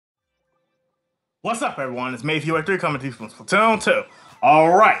What's up, everyone? It's Mayfew3 coming to you from Splatoon 2.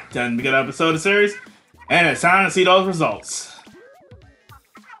 Alright, time to get an episode of the series, and it's time to see those results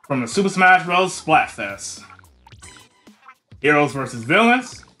from the Super Smash Bros. Splatfest. Heroes versus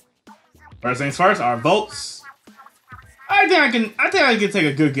villains. First things first, our votes. I think I can take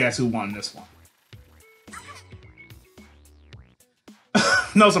a good guess who won this one.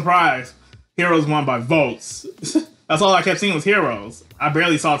 No surprise, Heroes won by votes. That's all I kept seeing was Heroes. I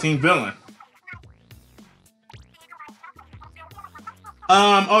barely saw Team Villain.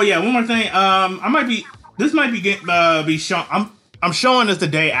 Oh yeah, one more thing. This might be shown. I'm showing this the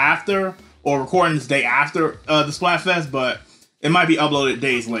day after, or recording this day after the Splatfest, but it might be uploaded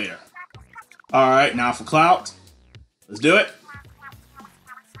days later. All right, now for Clout. Let's do it.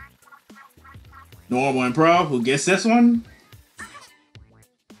 Normal and Pro. Who gets this one?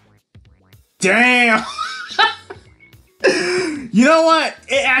 Damn. You know what?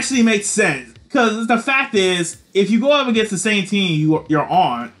 It actually makes sense. Because the fact is, if you go up against the same team you're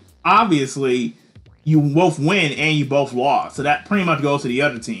on, obviously, you both win and you both lost. So that pretty much goes to the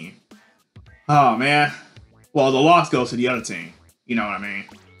other team. Oh, man. Well, the loss goes to the other team. You know what I mean?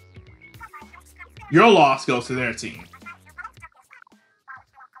 Your loss goes to their team.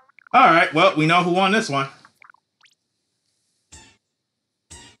 Alright, well, we know who won this one.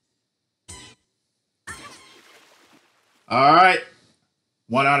 Alright.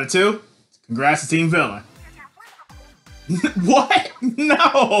 1 out of 2. Congrats to Team Villain. What?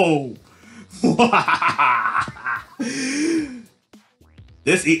 No!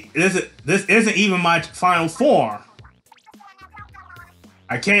 This isn't even my final form.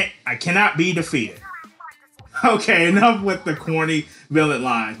 I cannot be defeated. Okay, enough with the corny villain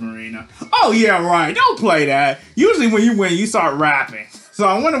lines, Marina. Oh yeah, right. Don't play that. Usually when you win, you start rapping. So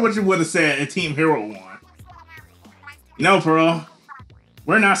I wonder what you would have said if Team Hero won. You know, Pearl,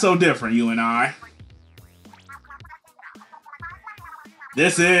 we're not so different, you and I.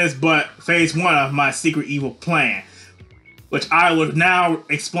 This is but phase 1 of my secret evil plan, which I will now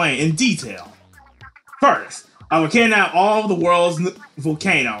explain in detail. First, I will kidnap all of the world's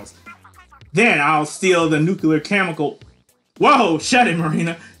volcanoes. Then I'll steal the nuclear chemical. Whoa, shut it,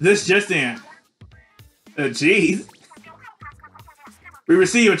 Marina. This just in. Jeez. We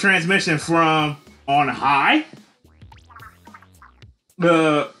receive a transmission from on high.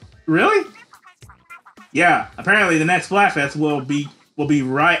 Really? Yeah, apparently the next Splatfest will be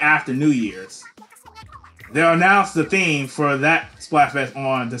right after New Year's. They'll announce the theme for that Splatfest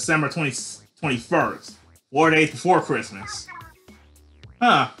on December 21st, 4 days before Christmas.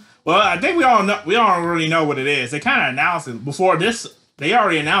 Huh. Well, I think we all already know what it is. They kind of announced it before this. They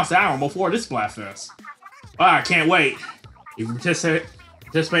already announced that one before this Splatfest. Well, I can't wait. If you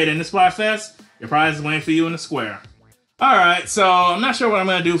participate in this Splatfest, your prize is waiting for you in the square. Alright, so I'm not sure what I'm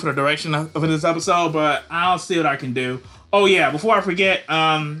going to do for the direction of this episode, but I'll see what I can do. Oh yeah, before I forget,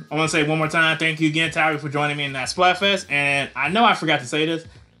 I want to say one more time, thank you again, Tabby, for joining me in that Splatfest. And I know I forgot to say this.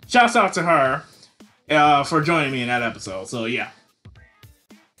 Shouts out to her for joining me in that episode. So yeah.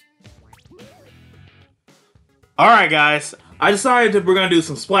 Alright guys, I decided that we're going to do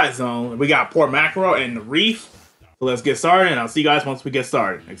some Splat Zone. We got Port Mackerel and the Reef. So let's get started, and I'll see you guys once we get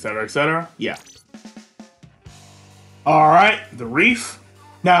started, etc, etc. Yeah. Alright, the Reef.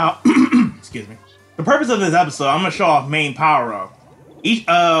 Now, excuse me. The purpose of this episode, I'm going to show off main power-up.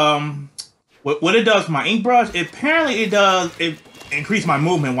 What it does for my ink brush, apparently it increase my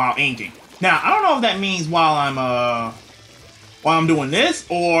movement while inking. Now, I don't know if that means while I'm doing this,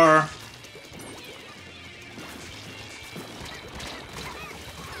 or...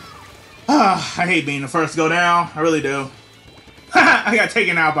 I hate being the first to go down. I really do. I got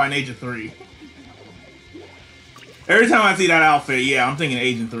taken out by an Agent 3. Every time I see that outfit, yeah, I'm thinking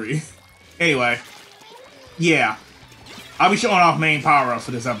Agent 3. Anyway. Yeah. I'll be showing off main power-up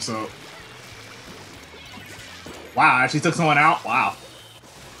for this episode. Wow, I actually took someone out? Wow.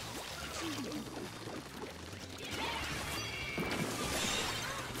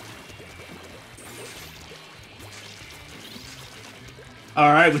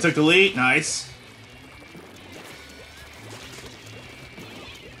 Alright, we took the lead. Nice.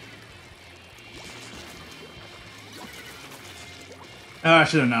 Oh, I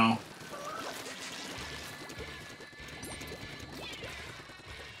should have known.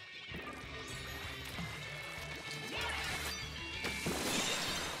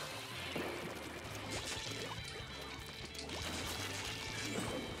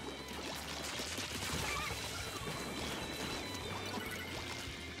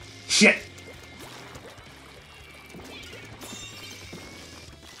 Shit!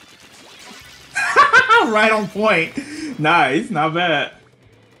 Right on point. Nice, not bad.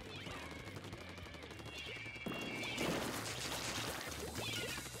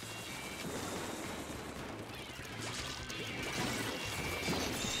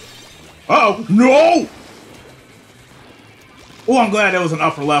 Uh-oh! No! Oh, I'm glad that was an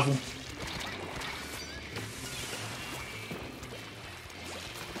upper level.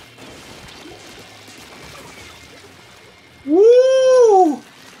 Woo!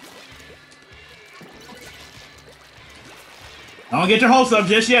 Don't get your hopes up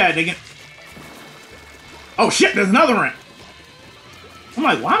just yet. They can... Oh shit, there's another ramp. I'm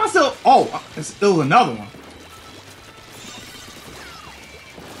like, why am I still... Oh, there was another one.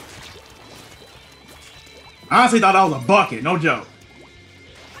 I honestly thought that was a bucket, no joke.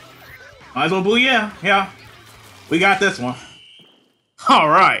 Might as well boo, yeah. Yeah. We got this one.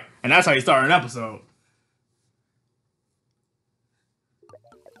 Alright, and that's how you start an episode.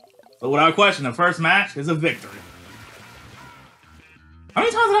 So without question, the first match is a victory. How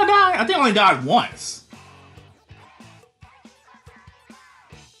many times did I die? I think I only died once.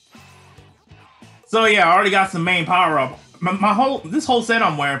 So yeah, I already got some main power up. This whole set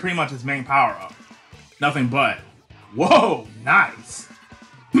I'm wearing pretty much is main power up. Nothing but. Whoa, nice.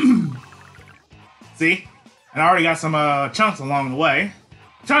 See? And I already got some chunks along the way.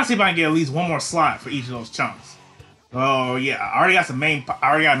 I'm trying to see if I can get at least one more slot for each of those chunks. Oh yeah, I already got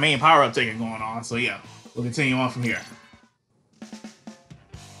main power up ticket going on, so yeah, we'll continue on from here.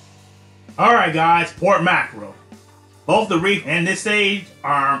 Alright guys, Port Mackerel. Both the Reef and this stage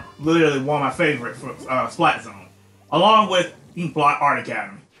are literally one of my favorite for Splat Zone, along with Inkblot Art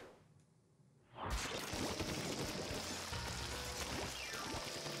Academy.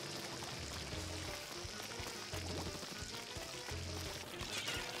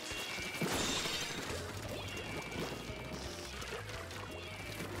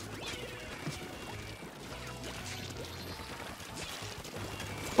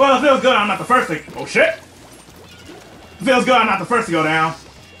 Well, it feels good I'm not the first to... Oh, shit! It feels good I'm not the first to go down.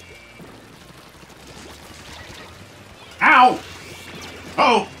 Ow!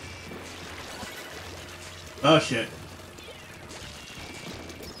 Oh! Oh, shit.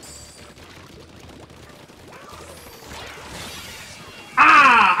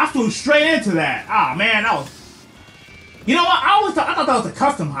 Ah! I flew straight into that! Ah, man, that was... You know what? I thought that was a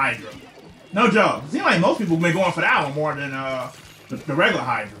custom Hydra. No joke. It seems like most people have been going for that one more than, the regular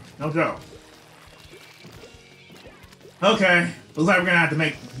Hydra. No joke. Okay. Looks like we're gonna have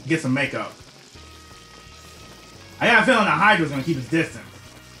to get some makeup. I got a feeling the Hydra's gonna keep its distance.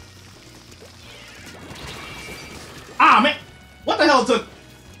 Ah, man! What the hell took...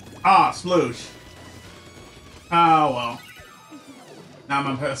 Ah, sploosh. Oh, well. Not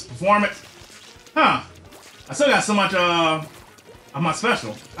my best performance. Huh. I still got so much, of my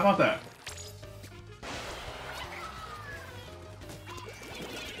special. How about that?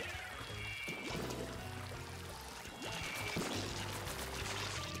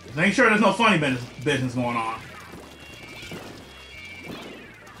 Make sure there's no funny business going on.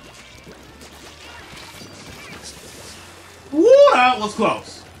 Woo, that was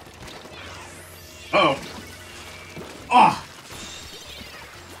close. Uh-oh. Oh.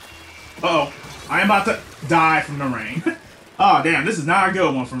 Uh-oh. I am about to die from the rain. Oh, damn, this is not a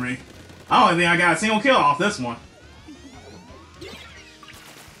good one for me. I don't think I got a single kill off this one.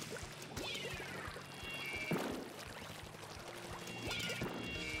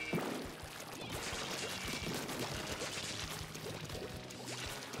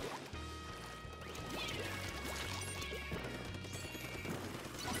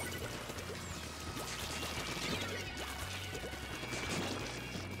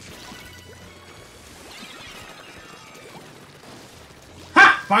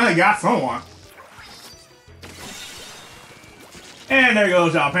 Finally got someone. And there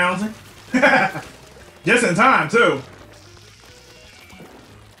goes y'all pouncing. Just in time, too.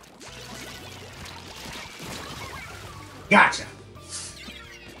 Gotcha.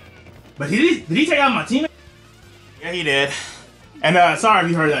 But did he take out my teammate? Yeah, he did. And sorry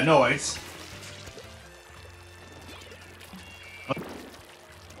if you heard that noise.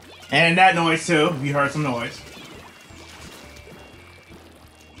 And that noise, too, if you heard some noise.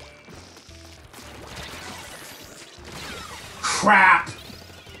 Crap!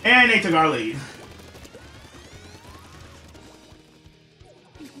 And they took our lead.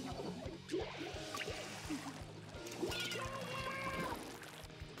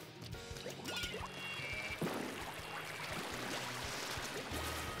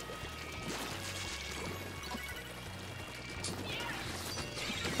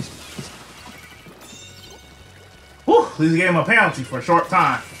 Whew, at least gave him a penalty for a short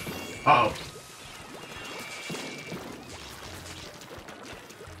time. Uh-oh.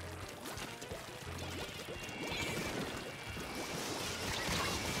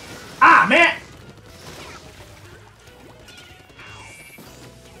 Man!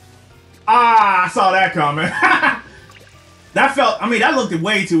 saw that coming. That felt, I mean, that looked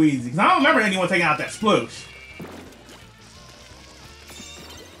way too easy. Because I don't remember anyone taking out that sploosh.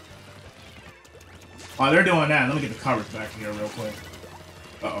 While they're doing that, let me get the coverage back here real quick.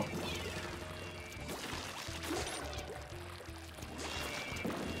 Uh-oh.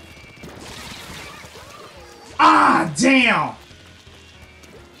 Ah, damn!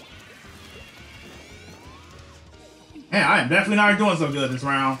 Man, I am definitely not doing so good this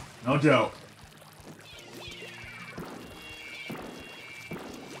round. No joke.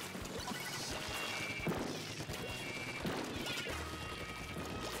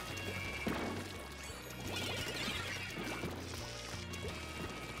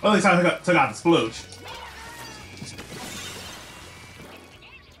 Well, at least I took out the sploosh.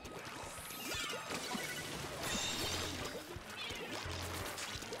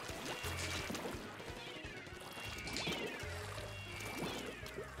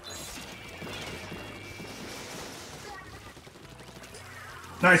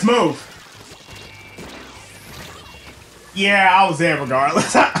 Nice move. Yeah, I was there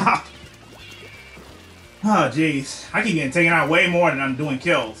regardless. Oh, jeez. I keep getting taken out way more than I'm doing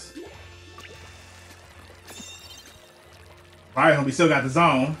kills. Alright, hope we still got the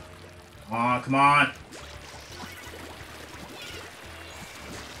zone. Come on, come on.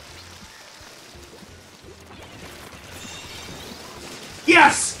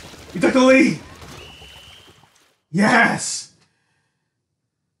 Yes! We took the lead! Yes!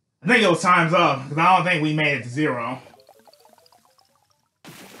 I think it was time's up, because I don't think we made it to 0.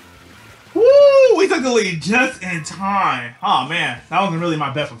 Woo! We took the lead just in time. Oh man, that wasn't really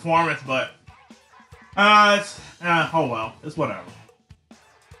my best performance, but oh well, it's whatever.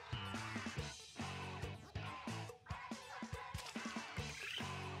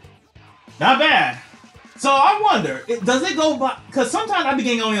 Not bad. So I wonder, does it go by? Because sometimes I be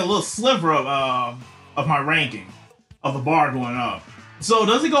getting only a little sliver of my ranking of the bar going up. So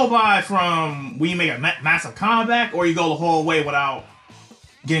does it go by from when you make a massive comeback, or you go the whole way without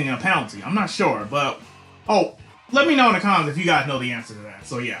getting a penalty? I'm not sure, but oh, let me know in the comments if you guys know the answer to that.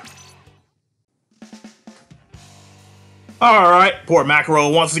 So yeah. All right, Port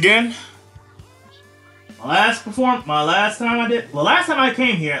Mackerel once again. The last time I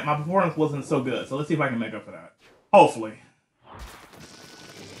came here, my performance wasn't so good. So let's see if I can make up for that. Hopefully.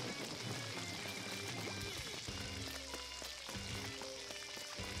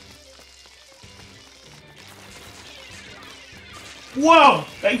 Whoa!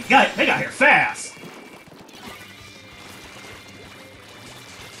 They got here fast!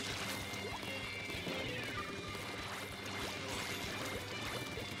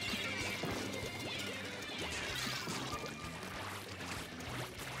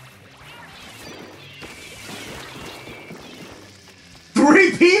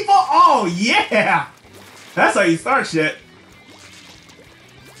 Three people? Oh, yeah! That's how you start shit.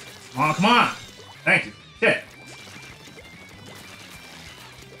 Come on, come on. Thank you. Shit.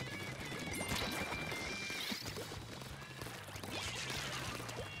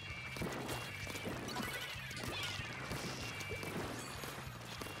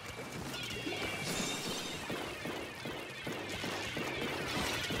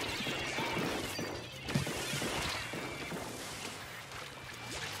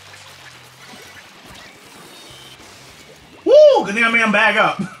 Woo! Good thing I made him back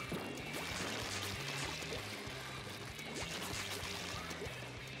up.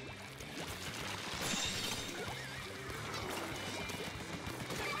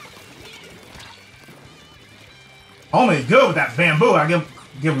 Homie's good with that bamboo. I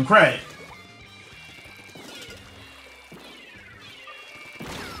give him credit.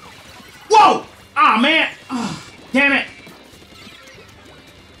 Whoa! Ah, oh, man! Oh, damn it!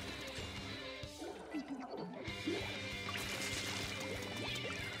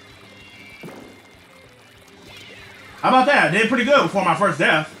 How about that? I did pretty good before my first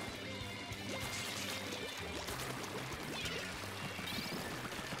death.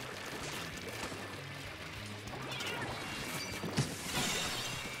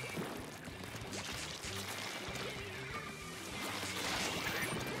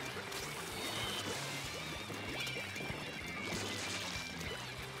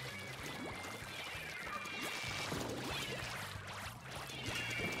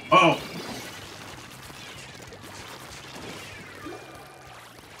 Uh-oh.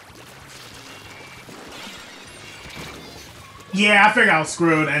 Yeah, I figured I was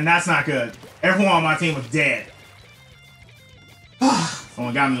screwed, and that's not good. Everyone on my team was dead.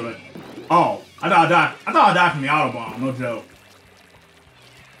 Someone got me with it. Oh, I thought I died from the Autobomb, no joke.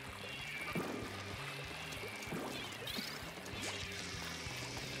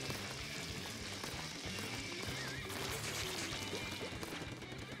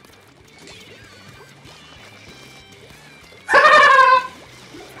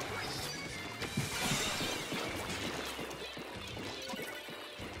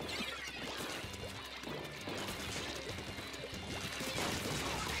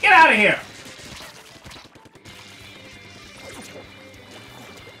 out of here!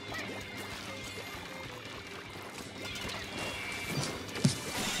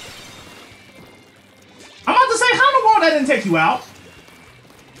 I'm about to say, how in the world that didn't take you out?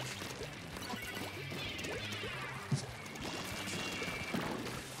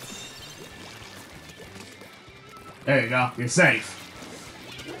 There you go. You're safe.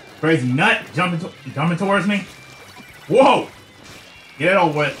 Crazy nut jumping towards me. Whoa! Get it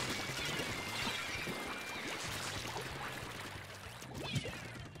over with.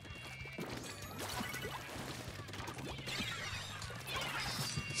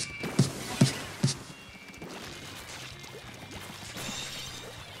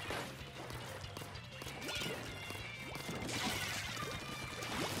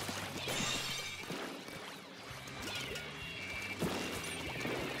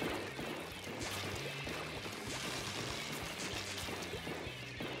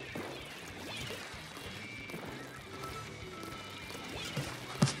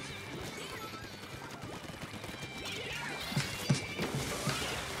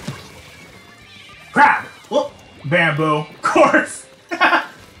 Crap! Whoop! Bamboo. Of course!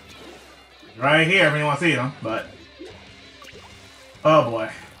 Right here if anyone see them, but... Oh boy.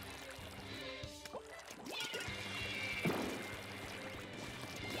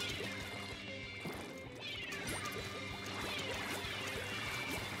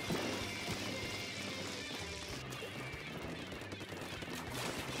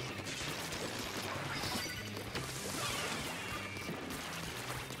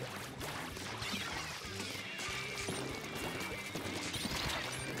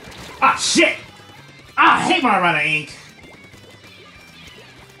 Ah, shit! Ah, I hate when I run out of ink.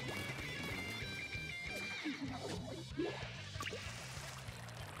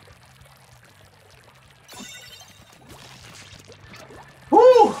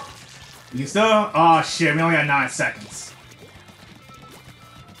 Woo! You still? Oh shit, we only got 9 seconds.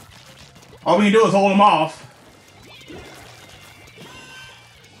 All we can do is hold them off.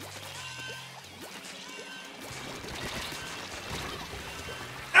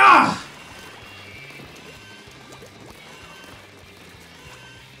 Ah!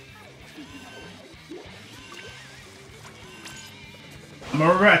 I'm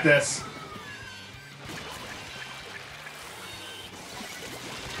gonna regret this.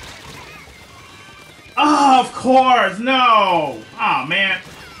 Oh, of course, no! Oh, man.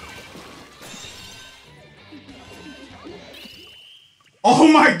 Oh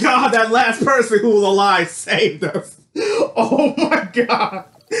my god, that last person who was alive saved us. Oh my god.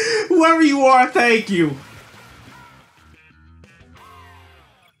 Whoever you are, thank you.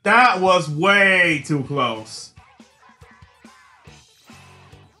 That was way too close.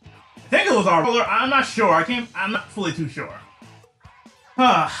 I think it was our roller. I'm not sure. I'm not fully too sure.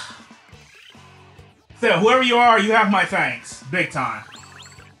 Huh. So, whoever you are, you have my thanks. Big time.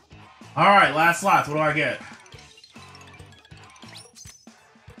 Alright, last slots. What do I get?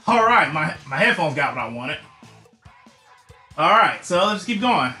 Alright, my headphones got what I wanted. Alright, so let's keep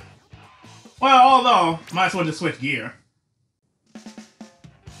going. Well, although, might as well just switch gear.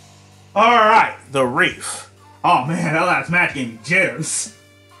 Alright, the Reef. Oh man, that last match gave me jitters.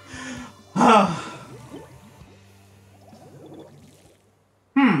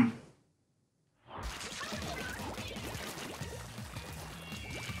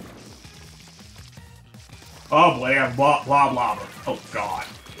 Oh boy, I have blah blobber. Oh god.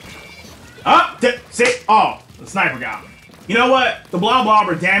 Up, see? Oh, the sniper got me. You know what? The blah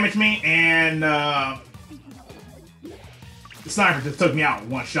blobber damaged me, and the sniper just took me out with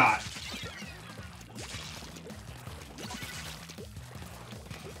one shot.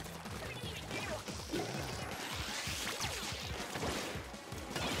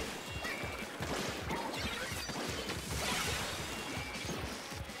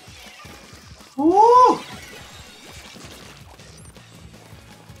 Woo!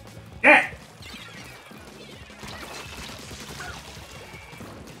 Yeah!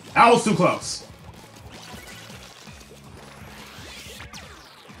 That was too close.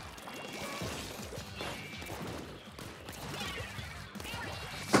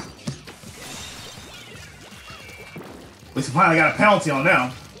 At least we finally got a penalty on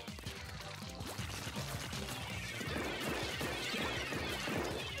them.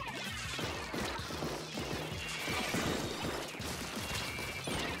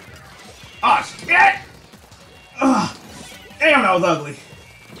 Oh, shit! Ugh. Damn, that was ugly.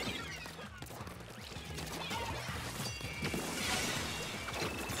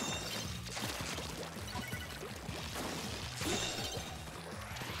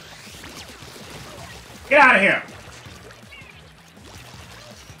 Get out of here!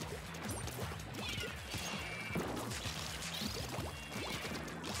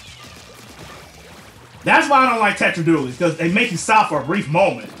 That's why I don't like Tetradoodles, because they make you stop for a brief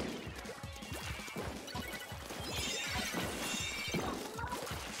moment.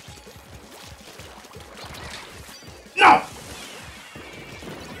 No!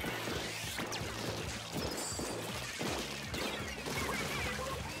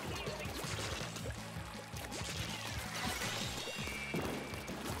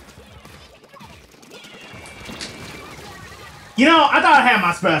 You know, I thought I had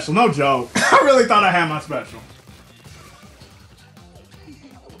my special, no joke. I really thought I had my special.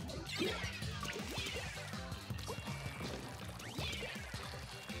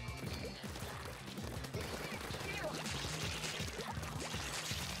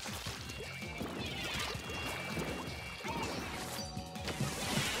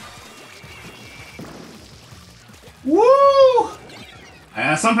 Woo!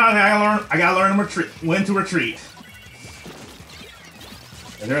 Sometimes I gotta learn when to retreat.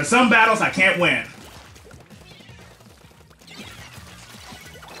 There are some battles I can't win.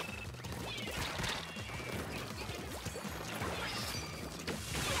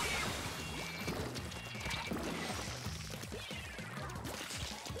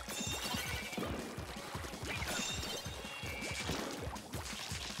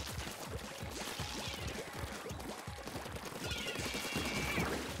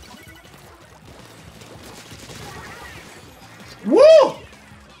 Woo!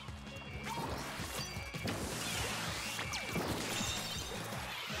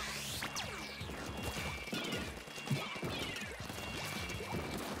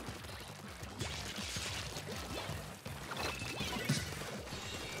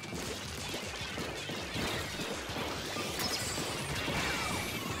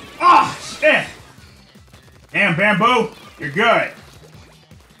 Oh, shit! Damn, Bamboo, you're good.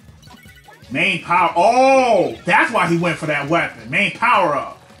 Main power. Oh, that's why he went for that weapon. Main power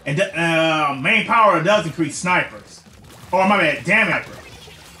up. And main power does increase snipers. Oh, my bad. Damn it.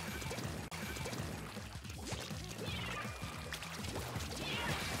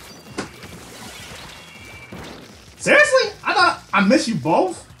 Seriously? I thought I missed you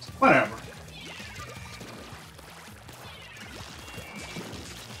both? Whatever.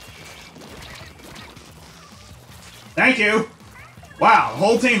 Thank you. Wow, the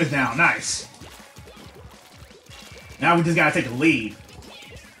whole team is down. Nice. Now we just gotta take the lead.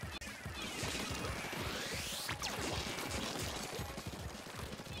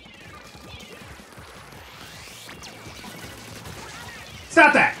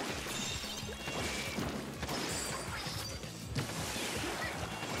 Stop that!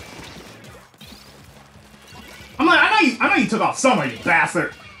 I'm like, I know you took off somewhere, you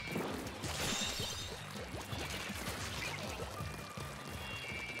bastard.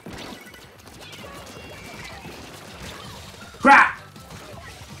 Crap!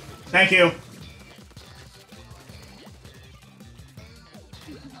 Thank you.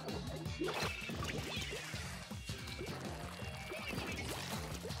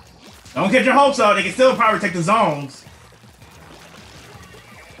 Don't get your hopes up. They can still probably take the zones.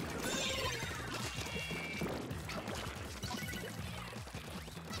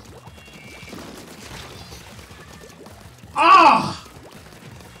 Ah! Oh,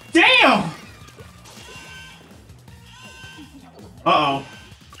 damn! Uh-oh.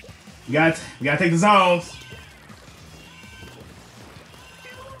 We gotta take the zones.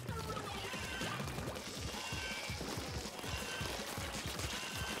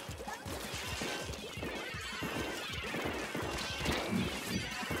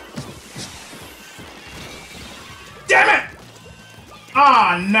 Damn it!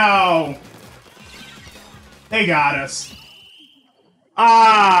 Oh no! They got us.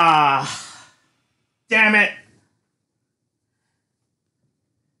 Ah! Damn it!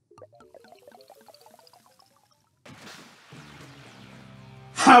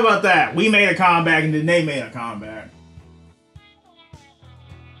 How about that? We made a comeback and then they made a comeback.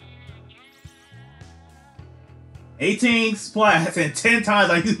 $18 splats and 10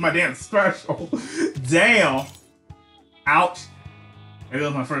 times I used my damn special. Damn. Ouch. There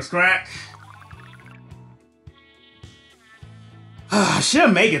goes my first crack. I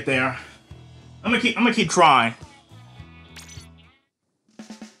should make it there. I'm gonna keep trying.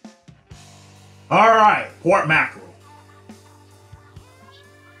 All right, port mackerel.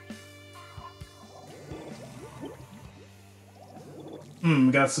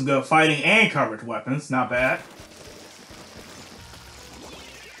 We got some good fighting and coverage weapons. Not bad.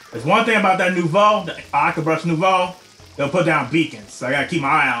 There's one thing about that Nouveau, the Aquabrush Nouveau, they'll put down beacons, so I gotta keep my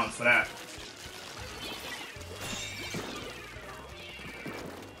eye out for that.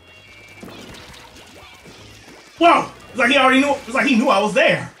 Whoa! It's like he already knew. It's like he knew I was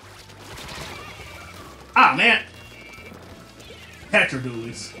there. Ah, man. Petra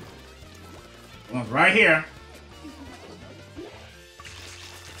Doolies. One's right here.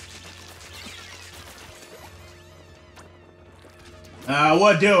 I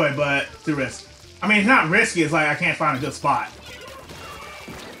would do it, but it's too risky. I mean, it's not risky, it's like I can't find a good spot.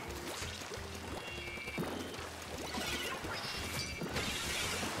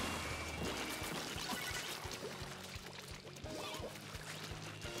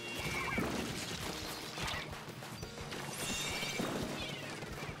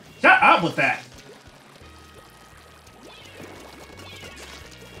 Shut up with that!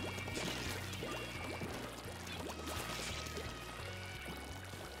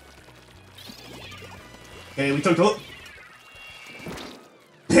 Okay, we took the...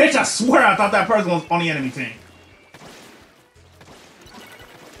 Bitch, I swear I thought that person was on the enemy team.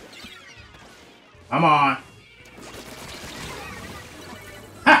 Come on.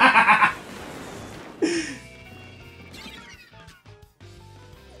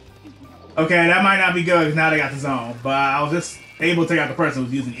 Okay, that might not be good because now they got the zone, but I was just able to take out the person who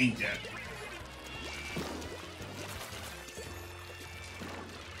was using inkjet.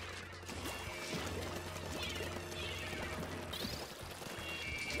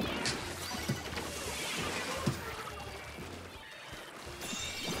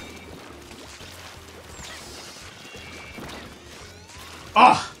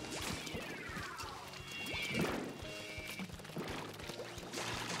 Oh!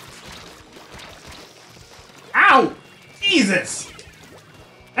 Ow! Jesus!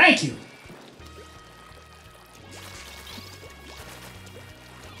 Thank you!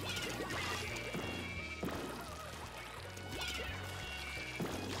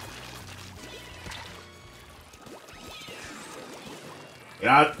 Get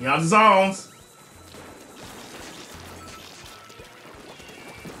out the zones!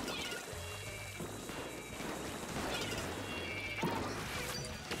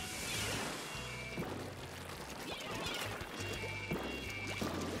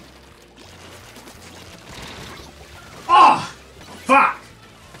 Oh! Fuck!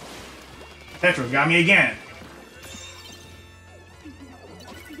 Petra got me again.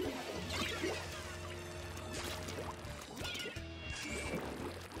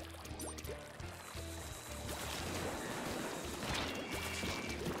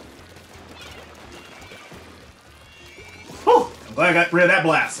 Whew! I'm glad I got rid of that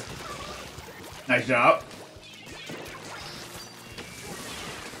blast. Nice job.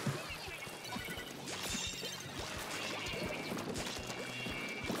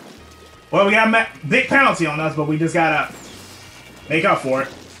 Well, we got a big penalty on us, but we just gotta make up for it.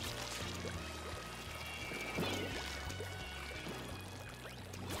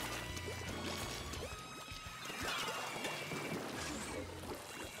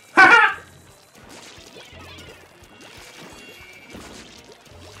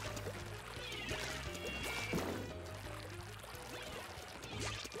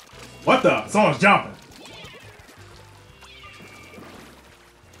 What the? Someone's jumping.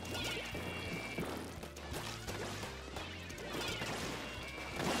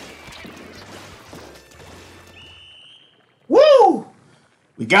 Woo!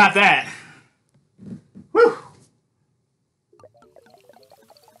 We got that. Woo!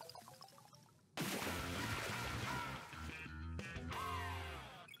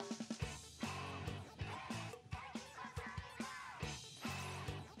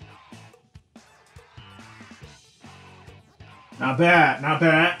 Not bad, not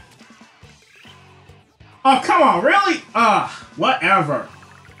bad. Oh, come on, really? Whatever.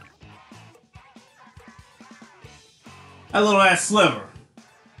 That little ass sliver.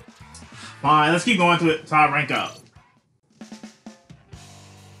 Fine, let's keep going to it until I rank up.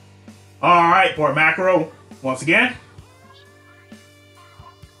 Alright, for macro, once again.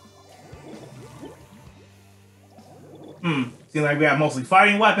 Seems like we have mostly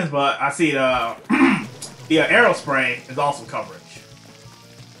fighting weapons, but I see the the arrow spray is also coverage.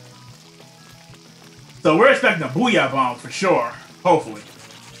 So we're expecting a booyah bomb for sure, hopefully.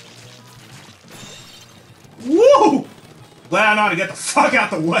 Woo! Glad I know how to get the fuck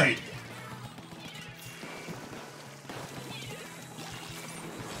out the way.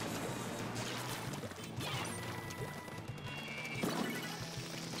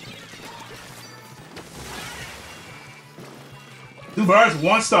 Two birds,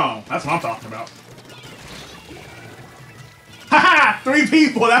 one stone. That's what I'm talking about. Haha! 3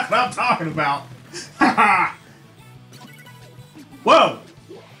 people, that's what I'm talking about. Haha! Whoa!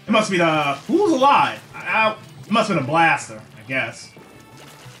 It must be the... Who's alive? It must have been a blaster, I guess.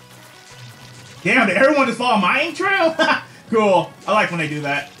 Damn, did everyone just follow my ink trail? Cool. I like when they do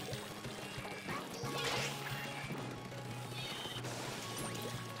that.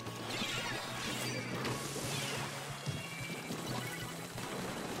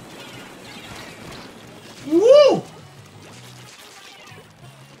 Woo!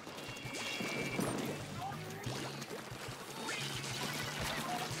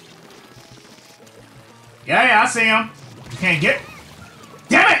 Yeah, I see him. You can't get.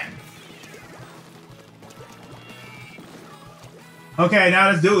 Damn it! Okay,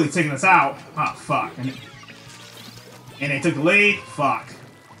 now this dude is taking us out. Oh, fuck. And they took the lead? Fuck.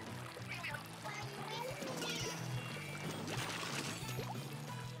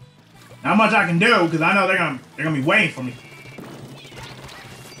 Not much I can do, because I know they're gonna be waiting for me.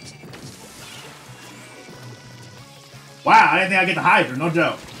 Wow, I didn't think I'd get the Hydra, no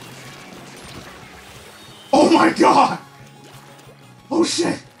joke. Oh my god! Oh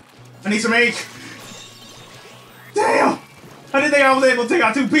shit! I need some ink! Damn! I didn't think I was able to take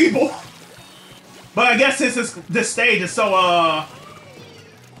out 2 people! But I guess since this stage is so,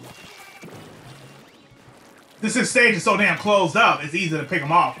 this stage is so damn closed up, it's easy to pick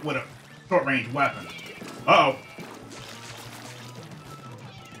them off with a short-range weapon. Uh-oh.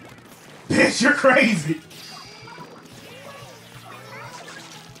 Bitch, you're crazy!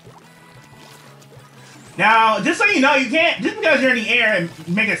 Now, just so you know, you can't, just because you're in the air and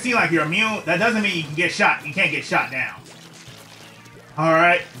make it seem like you're immune, that doesn't mean you can get shot. You can't get shot down.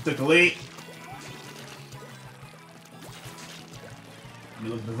 Alright, took the lead. Let me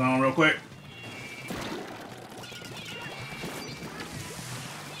look at the zone real quick.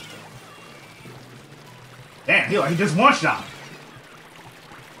 Damn, he just one-shot.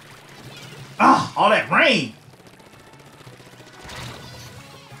 Ah, all that rain.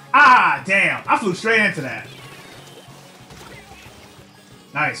 Ah, damn. I flew straight into that.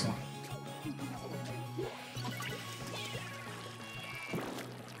 Nice one.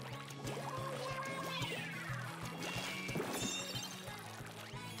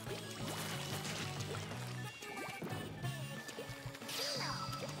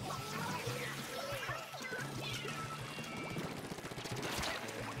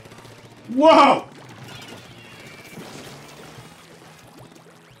 Whoa!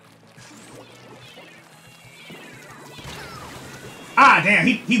 Ah, damn,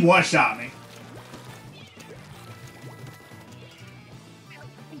 he one-shot me.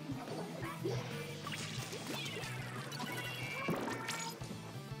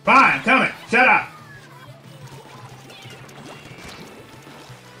 Fine, I'm coming. Shut up.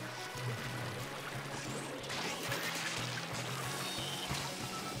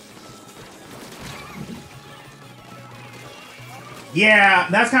 Yeah,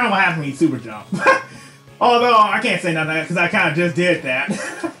 that's kind of what happens when you super jump. Although, I can't say nothing because I kind of just did that.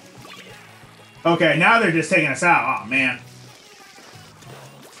 Okay, now they're just taking us out. Oh, man.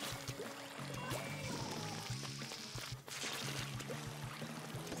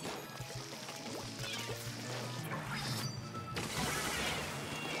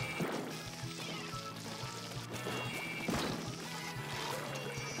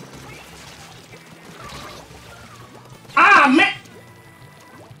 Ah, man!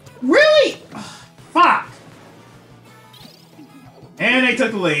 Really? Fuck! And they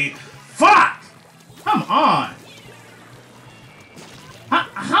took the lead. Fuck! Come on!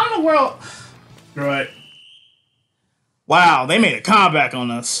 How in the world? Screw it. Wow, they made a comeback on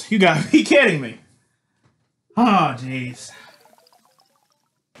us. You gotta be kidding me. Oh, jeez.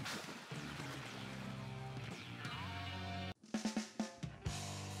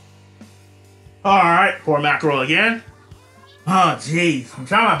 Alright, poor mackerel again. Oh, jeez. I'm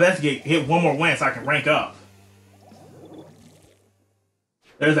trying my best to hit one more win so I can rank up.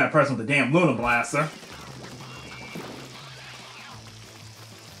 There's that person with the damn Luna Blaster.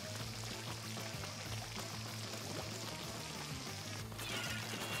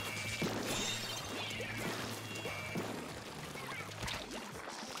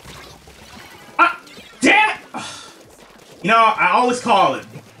 Ah! Damn it! You know, I always call it.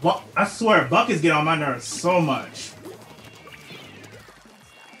 I swear, buckets get on my nerves so much.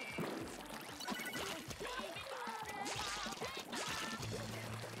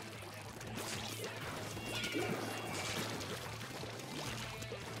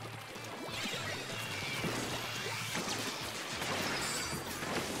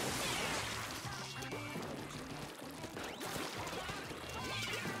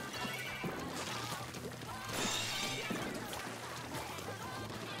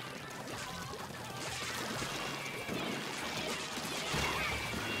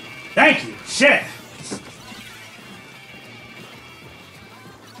 Thank you. Shit.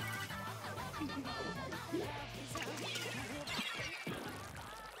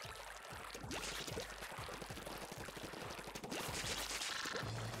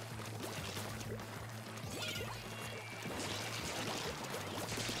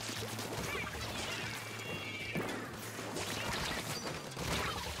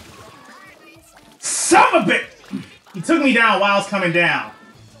 of a bit! He took me down while I was coming down.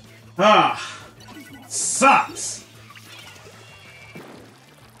 Ah, sucks.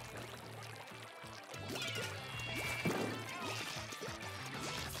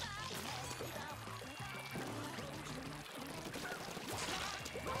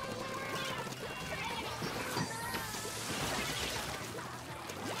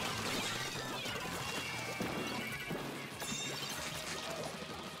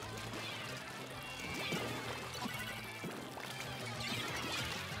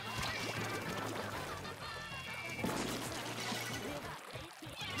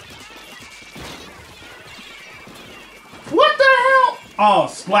 What the hell? Oh,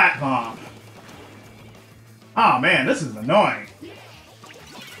 Splat Bomb. Oh man, this is annoying.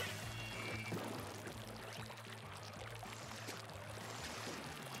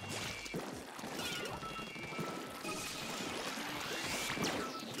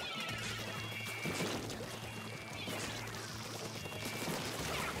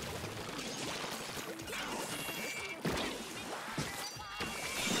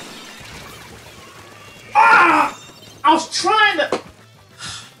 Ah! I was trying to...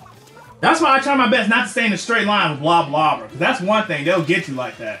 That's why I try my best not to stay in a straight line with Blob Blobber. Because that's one thing, they'll get you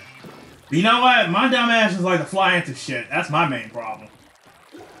like that. But you know what? My dumb ass is like to fly into shit. That's my main problem.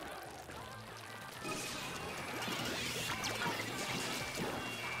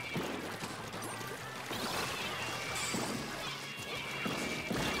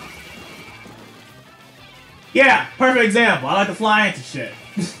 Yeah, perfect example. I like to fly into shit.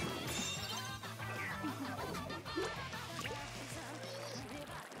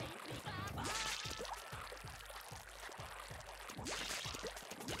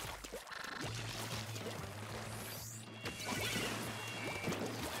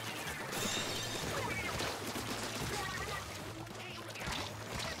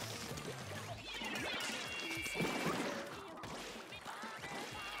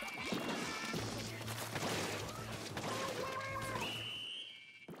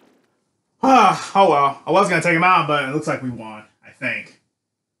 Oh well. I was gonna take him out, but it looks like we won. I think.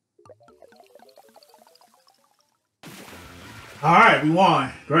 Alright, we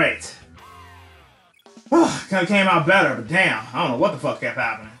won. Great. Kinda came out better, but damn, I don't know what the fuck kept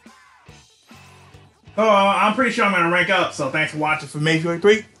happening. Oh, I'm pretty sure I'm gonna rank up, so thanks for watching for Major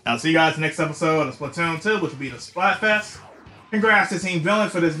 3. I'll see you guys next episode of Splatoon 2, which will be the Splatfest. Congrats to Team Villain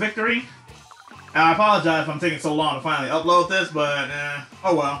for this victory. I apologize if I'm taking so long to finally upload this, but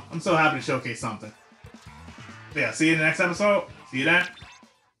oh well. I'm so happy to showcase something. Yeah, see you in the next episode. See you then.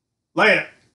 Later.